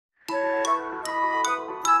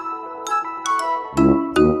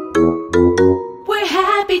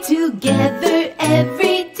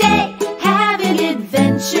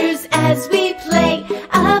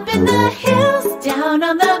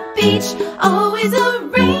always a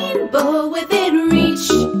rainbow within reach.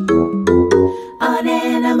 On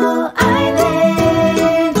Animal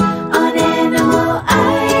Island, on Animal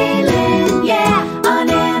Island, yeah, on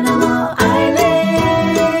Animal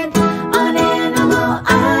Island, on Animal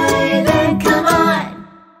Island, come on.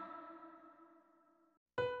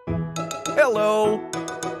 Hello.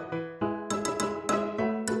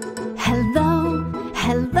 Hello,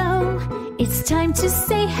 hello, it's time to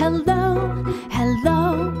say hello.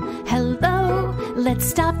 Hello, hello, let's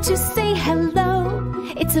stop to say hello.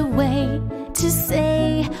 It's a way to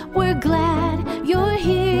say we're glad you're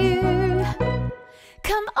here.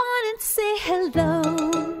 Come on and say hello.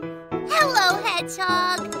 Hello,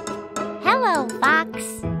 Hedgehog. Hello, Fox.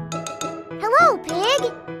 Hello, Pig.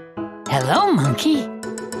 Hello, Monkey.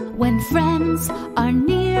 When friends are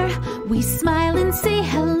near, we smile and say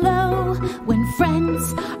hello. When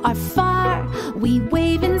friends are far, we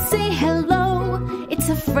wave and say hello. It's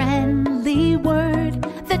a friendly word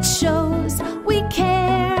that shows we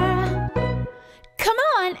care. Come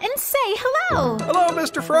on and say hello. Hello,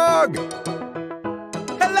 Mr. Frog.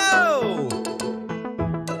 Hello.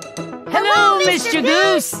 Hello, Mr.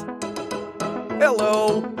 Goose.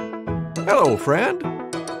 Hello. Hello, friend.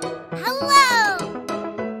 Hello.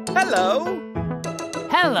 Hello.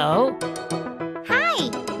 Hello. Hi,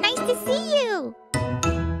 nice to see you.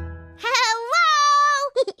 Hello.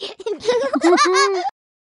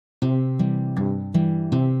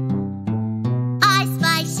 I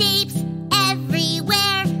spy shapes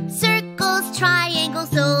everywhere. Circles,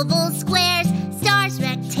 triangles, ovals, squares, stars,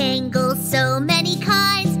 rectangles, so many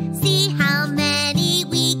kinds. See how many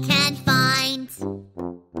we can find.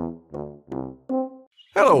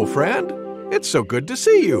 Hello, friend. It's so good to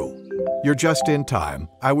see you. You're just in time.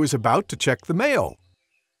 I was about to check the mail.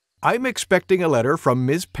 I'm expecting a letter from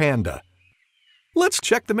Ms. Panda. Let's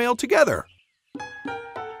check the mail together.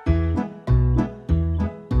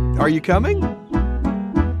 Are you coming?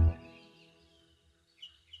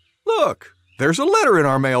 Look, there's a letter in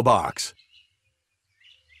our mailbox.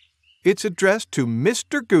 It's addressed to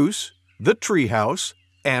Mr. Goose, the Treehouse,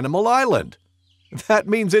 Animal Island. That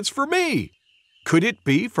means it's for me. Could it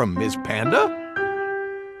be from Ms. Panda?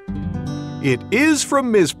 It is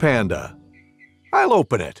from Ms. Panda. I'll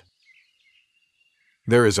open it.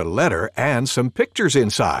 There is a letter and some pictures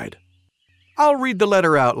inside. I'll read the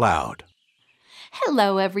letter out loud.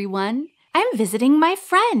 Hello, everyone. I'm visiting my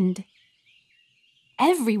friend.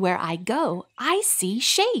 Everywhere I go, I see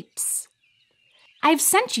shapes. I've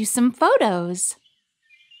sent you some photos.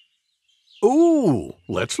 Ooh,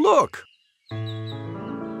 let's look.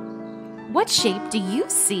 What shape do you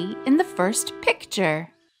see in the first picture?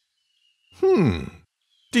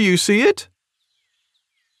 Do you see it?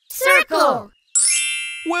 Circle.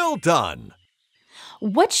 Well done.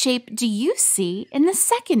 What shape do you see in the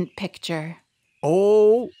second picture?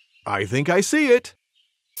 Oh, I think I see it.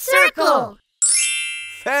 Circle.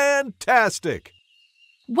 Fantastic.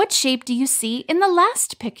 What shape do you see in the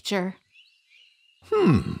last picture?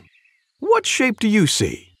 What shape do you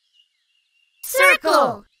see?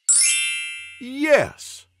 Circle.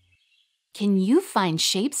 Yes. Can you find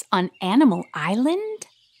shapes on Animal Island?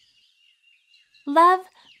 Love,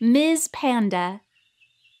 Ms. Panda.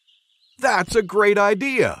 That's a great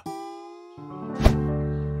idea.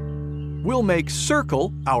 We'll make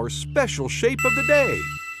circle our special shape of the day.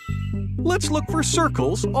 Let's look for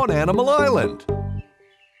circles on Animal Island.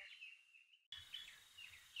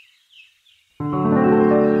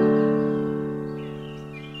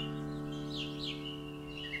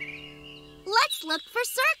 Let's look for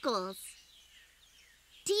circles.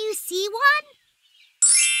 Do you see one?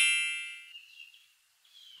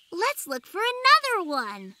 Let's look for another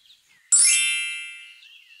one.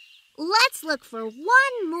 Let's look for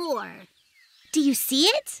one more. Do you see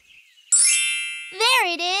it? There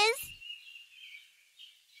it is.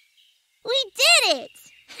 We did it!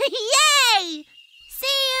 Yay!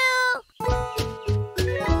 See you!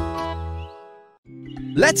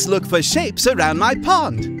 Let's look for shapes around my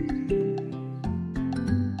pond.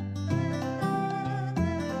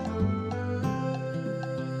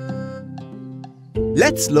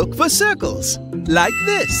 Let's look for circles, like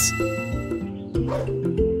this.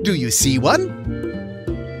 Do you see one?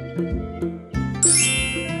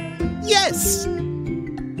 Yes!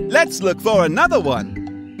 Let's look for another one.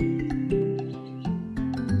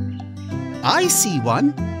 I see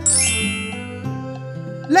one.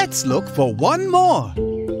 Let's look for one more.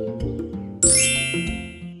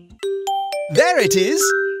 There it is.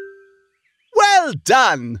 Well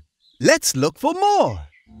done. Let's look for more.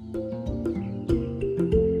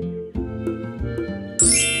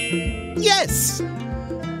 Yes.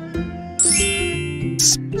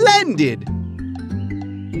 Splendid.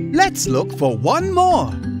 Let's look for one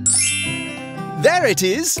more. There it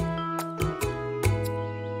is.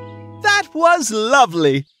 That was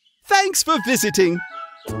lovely. Thanks for visiting.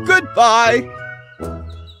 Goodbye.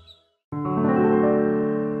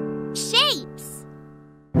 Shapes.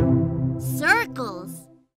 Circles.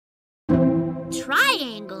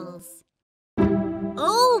 Triangles.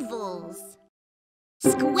 Ovals.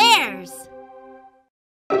 Squares.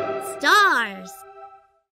 Stars.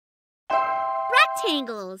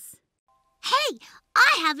 Rectangles. Hey,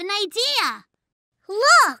 I have an idea.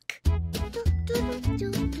 Look!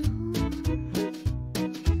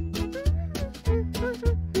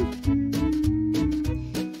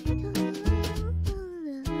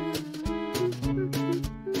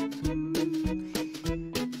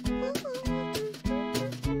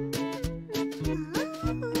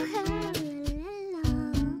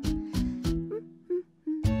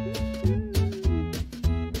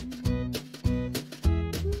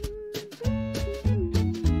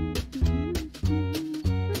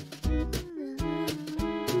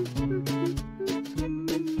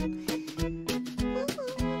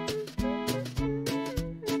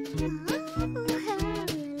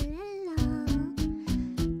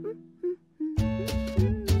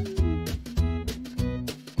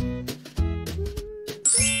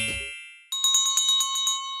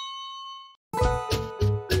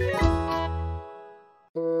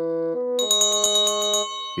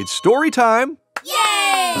 It's story time.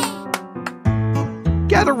 Yay!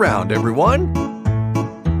 Gather round, everyone.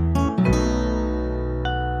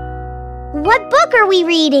 What book are we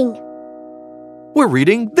reading? We're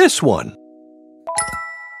reading this one.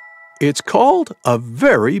 It's called A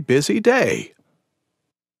Very Busy Day.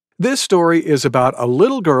 This story is about a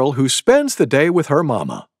little girl who spends the day with her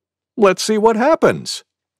mama. Let's see what happens.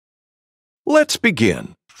 Let's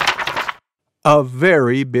begin. A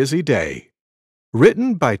Very Busy Day.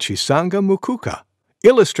 Written by Chisanga Mukuka.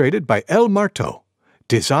 Illustrated by El Marto.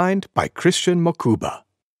 Designed by Christian Mokuba.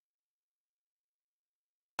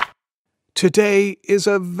 Today is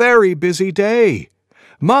a very busy day.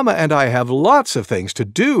 Mama and I have lots of things to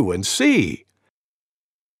do and see.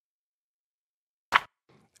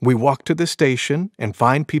 We walk to the station and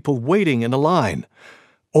find people waiting in a line.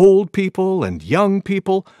 Old people and young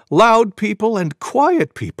people, loud people and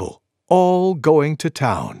quiet people, all going to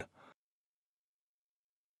town.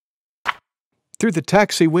 Through the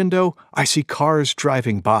taxi window, I see cars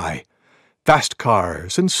driving by. Fast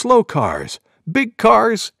cars and slow cars, big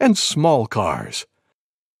cars and small cars.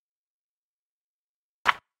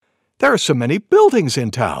 There are so many buildings in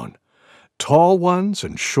town. Tall ones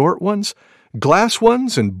and short ones, glass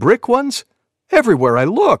ones and brick ones, everywhere I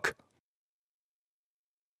look.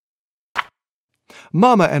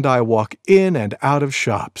 Mama and I walk in and out of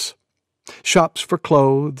shops. Shops for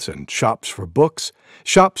clothes and shops for books,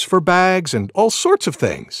 shops for bags and all sorts of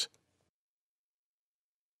things.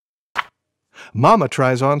 Mama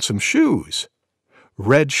tries on some shoes.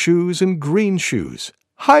 Red shoes and green shoes,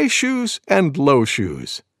 high shoes and low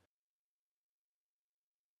shoes.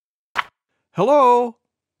 Hello,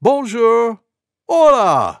 bonjour,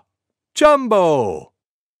 hola, jumbo.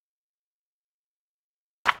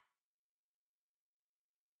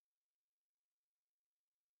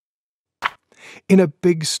 In a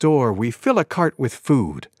big store, we fill a cart with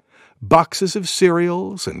food, boxes of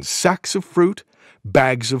cereals and sacks of fruit,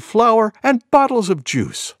 bags of flour and bottles of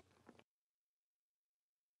juice.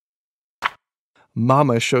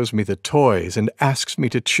 Mama shows me the toys and asks me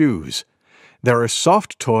to choose. There are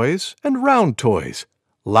soft toys and round toys,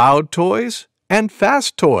 loud toys and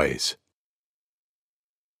fast toys.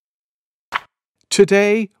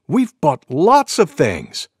 Today, we've bought lots of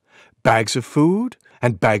things. Bags of food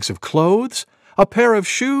and bags of clothes, a pair of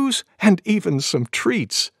shoes, and even some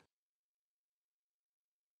treats.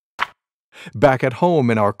 Back at home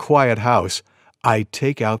in our quiet house, I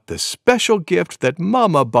take out the special gift that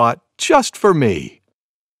Mama bought just for me.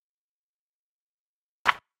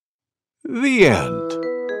 The end.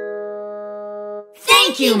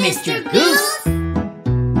 Thank you, Mr. Goose.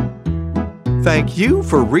 Thank you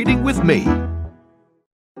for reading with me.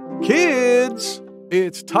 Kids,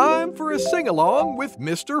 it's time for a sing-along with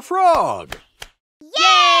Mr. Frog.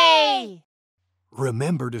 Yay!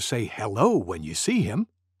 Remember to say hello when you see him.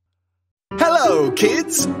 Hello,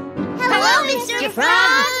 kids. Hello, Mr.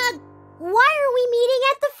 Frog! Why are we meeting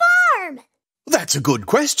at the farm? That's a good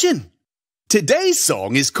question. Today's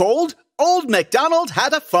song is called Old MacDonald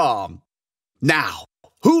Had a Farm. Now,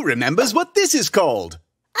 who remembers what this is called?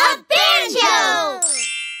 A banjo!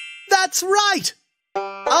 That's right.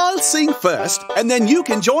 I'll sing first and then you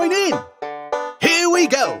can join in. Here we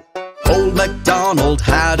go. Old MacDonald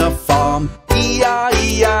had a farm,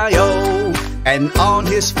 E-I-E-I-O. And on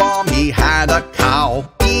his farm he had a cow,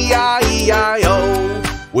 E-I-E-I-O.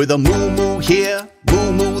 With a moo-moo here,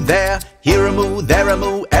 moo-moo there, here a moo, there a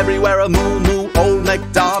moo, everywhere a moo-moo. Old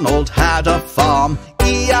MacDonald had a farm,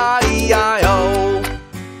 E-I-E-I-O.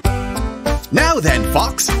 Now then,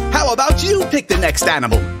 Fox, how about you pick the next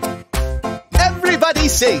animal? Everybody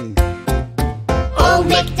sing! Old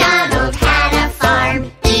MacDonald had a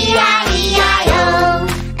farm, E-I-E-I-O.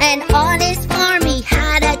 And on his farm he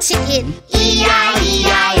had a chicken,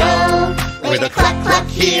 E-I-E-I-O. With a cluck cluck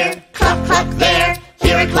here, cluck cluck there,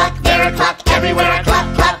 here a cluck, there a cluck, everywhere a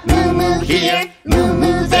cluck cluck. Moo moo here, moo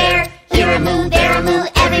moo there, here a moo, there a moo,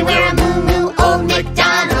 everywhere a moo moo. Old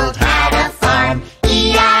MacDonald had a farm,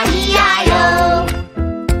 E-I-E-I-O.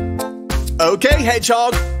 Okay,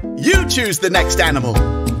 Hedgehog, you choose the next animal.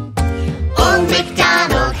 Old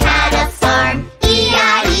MacDonald had a farm,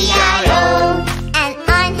 E-I-E-I-O. And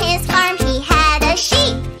on his farm he had a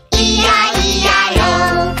sheep,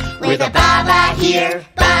 E-I-E-I-O. With a ba-ba here,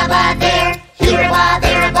 ba-ba there, here a ba,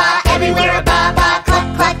 there a ba, everywhere a ba-ba.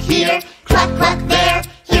 Cluck, cluck here, cluck, cluck there,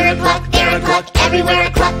 here a cluck, there a cluck, everywhere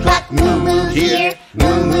a cluck, cluck. Moo-moo here,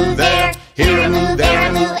 moo-moo there, here a moo, there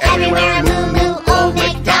a moo, everywhere a moo-moo. Old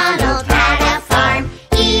MacDonald had a farm,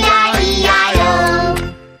 E-I-E-I-O.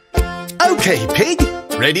 Okay, Pig,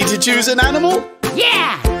 ready to choose an animal?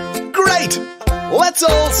 Yeah! Great! Let's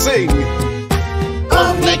all sing!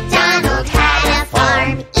 Old MacDonald had a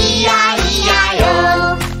farm,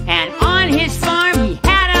 E-I-E-I-O. And on his farm he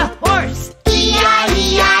had a horse.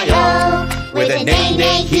 E-I-E-I-O. With a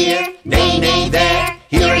neigh-neigh here, neigh-neigh there,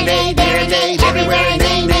 here a neigh, there a neigh, everywhere a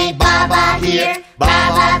neigh-neigh. Ba-ba here,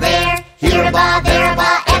 ba-ba there, here a ba, there a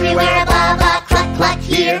ba, everywhere a ba-ba. Cluck, cluck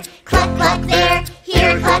here, cluck, cluck there,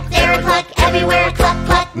 here a cluck, there a cluck, everywhere a cluck,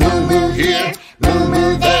 cluck. Moo-moo here,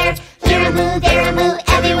 moo-moo there, here a moo, there a moo,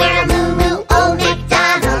 everywhere a moo-moo. Old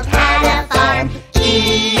MacDonald had a farm,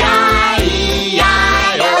 E-I-E-I-O.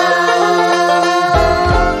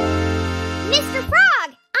 Mr. Frog,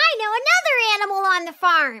 I know another animal on the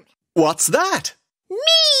farm. What's that?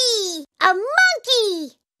 Me! A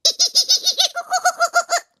monkey!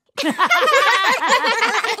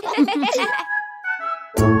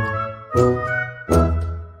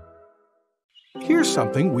 Here's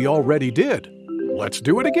something we already did. Let's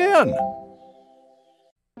do it again.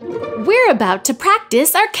 We're about to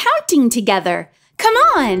practice our counting together. Come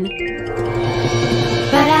on!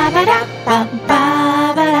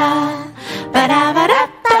 Ba-da-ba-da-ba-ba-ba-da.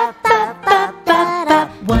 Ba-da-ba-da-ba-ba-ba-ba.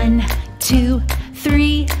 1, 2,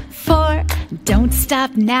 3, 4. Don't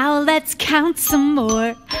stop now, let's count some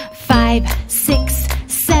more. 5, 6,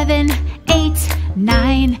 7, 8,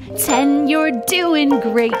 9, 10. You're doing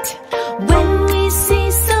great. When we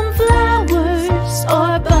see some flowers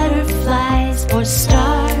or butterflies or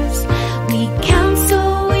stars, we count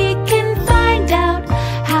so we can find out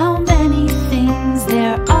how many things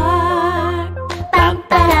there are. Bum,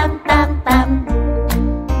 ba-dum, bum, bum.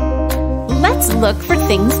 Let's look for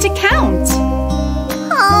things to count.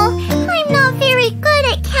 Oh, I'm not very good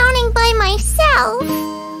at counting by myself.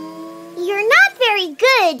 You're not very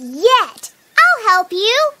good yet. I'll help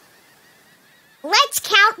you. Let's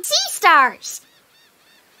count sea stars.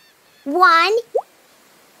 1,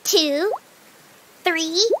 2,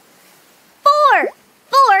 3, 4.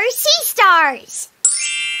 4 sea stars.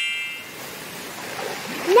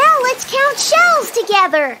 Now let's count shells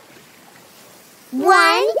together.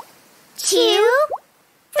 1, 2,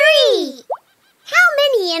 3. How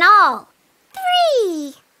many in all?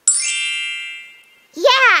 3.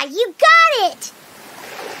 Yeah, you got it.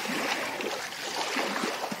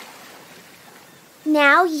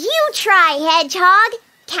 Now you try, Hedgehog.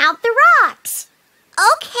 Count the rocks.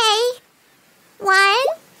 Okay. 1,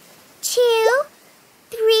 2,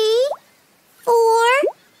 3, 4,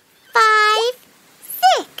 5,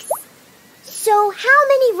 6. So how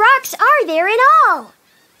many rocks are there in all?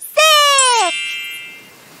 6.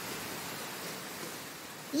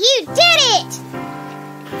 You did it!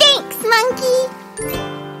 Thanks, Monkey.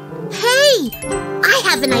 Hey, I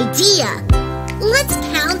have an idea. Let's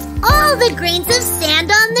count all the grains of sand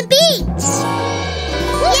on the beach.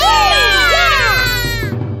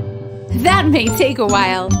 Yeah! That may take a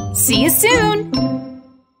while. See you soon!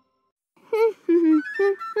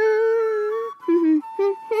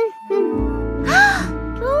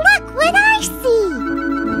 Look what I see!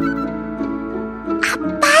 A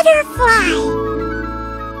butterfly!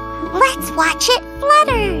 Let's watch it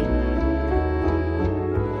flutter.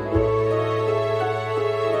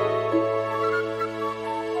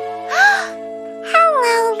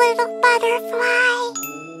 Hello, little butterfly.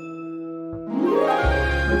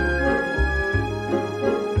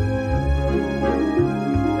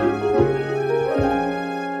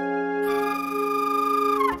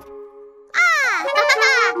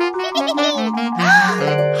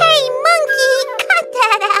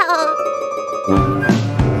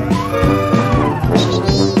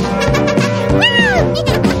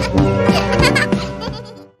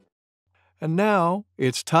 And now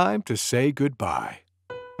it's time to say goodbye.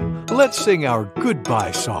 Let's sing our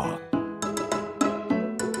goodbye song.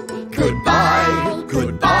 Goodbye,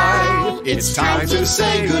 goodbye, it's time to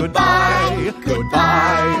say goodbye.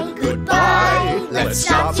 Goodbye, goodbye, let's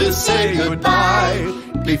stop to say goodbye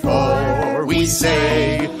before we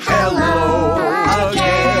say hello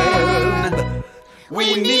again.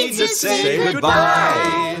 We need to say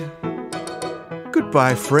goodbye.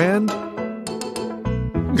 Goodbye, friend.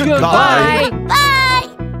 Goodbye. Bye!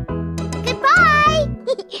 Goodbye!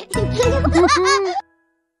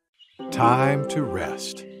 Time to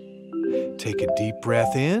rest. Take a deep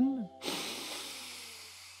breath in.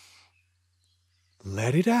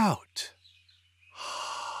 Let it out.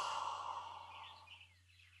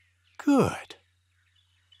 Good.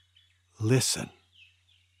 Listen.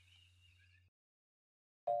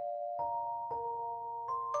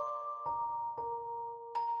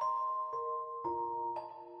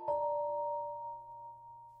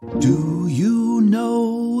 Do you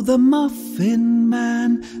know the Muffin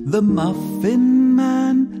Man, the Muffin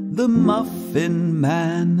Man, the Muffin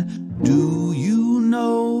Man? Do you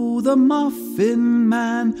know the Muffin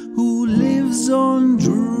Man who lives on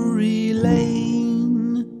Drury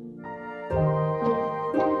Lane?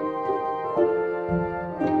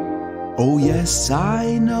 Oh yes,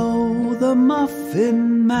 I know the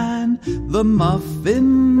Muffin Man, the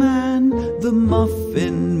Muffin Man, the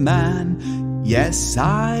Muffin Man. Yes,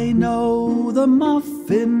 I know the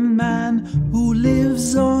Muffin Man who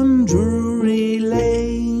lives on Drury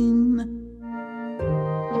Lane.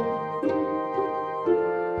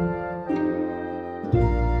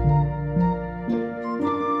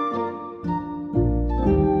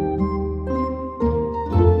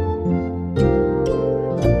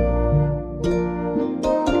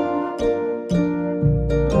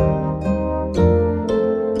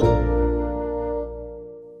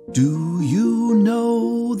 Do you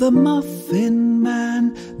know the Muffin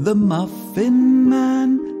Man, the Muffin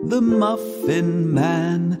Man, the Muffin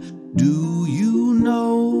Man? Do you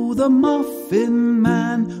know the Muffin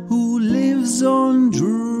Man who lives on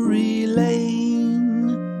Drury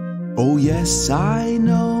Lane? Oh yes, I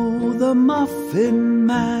know the Muffin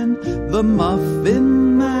Man, the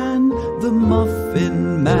Muffin Man, the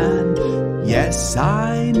Muffin Man. Yes,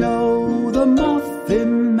 I know the Muffin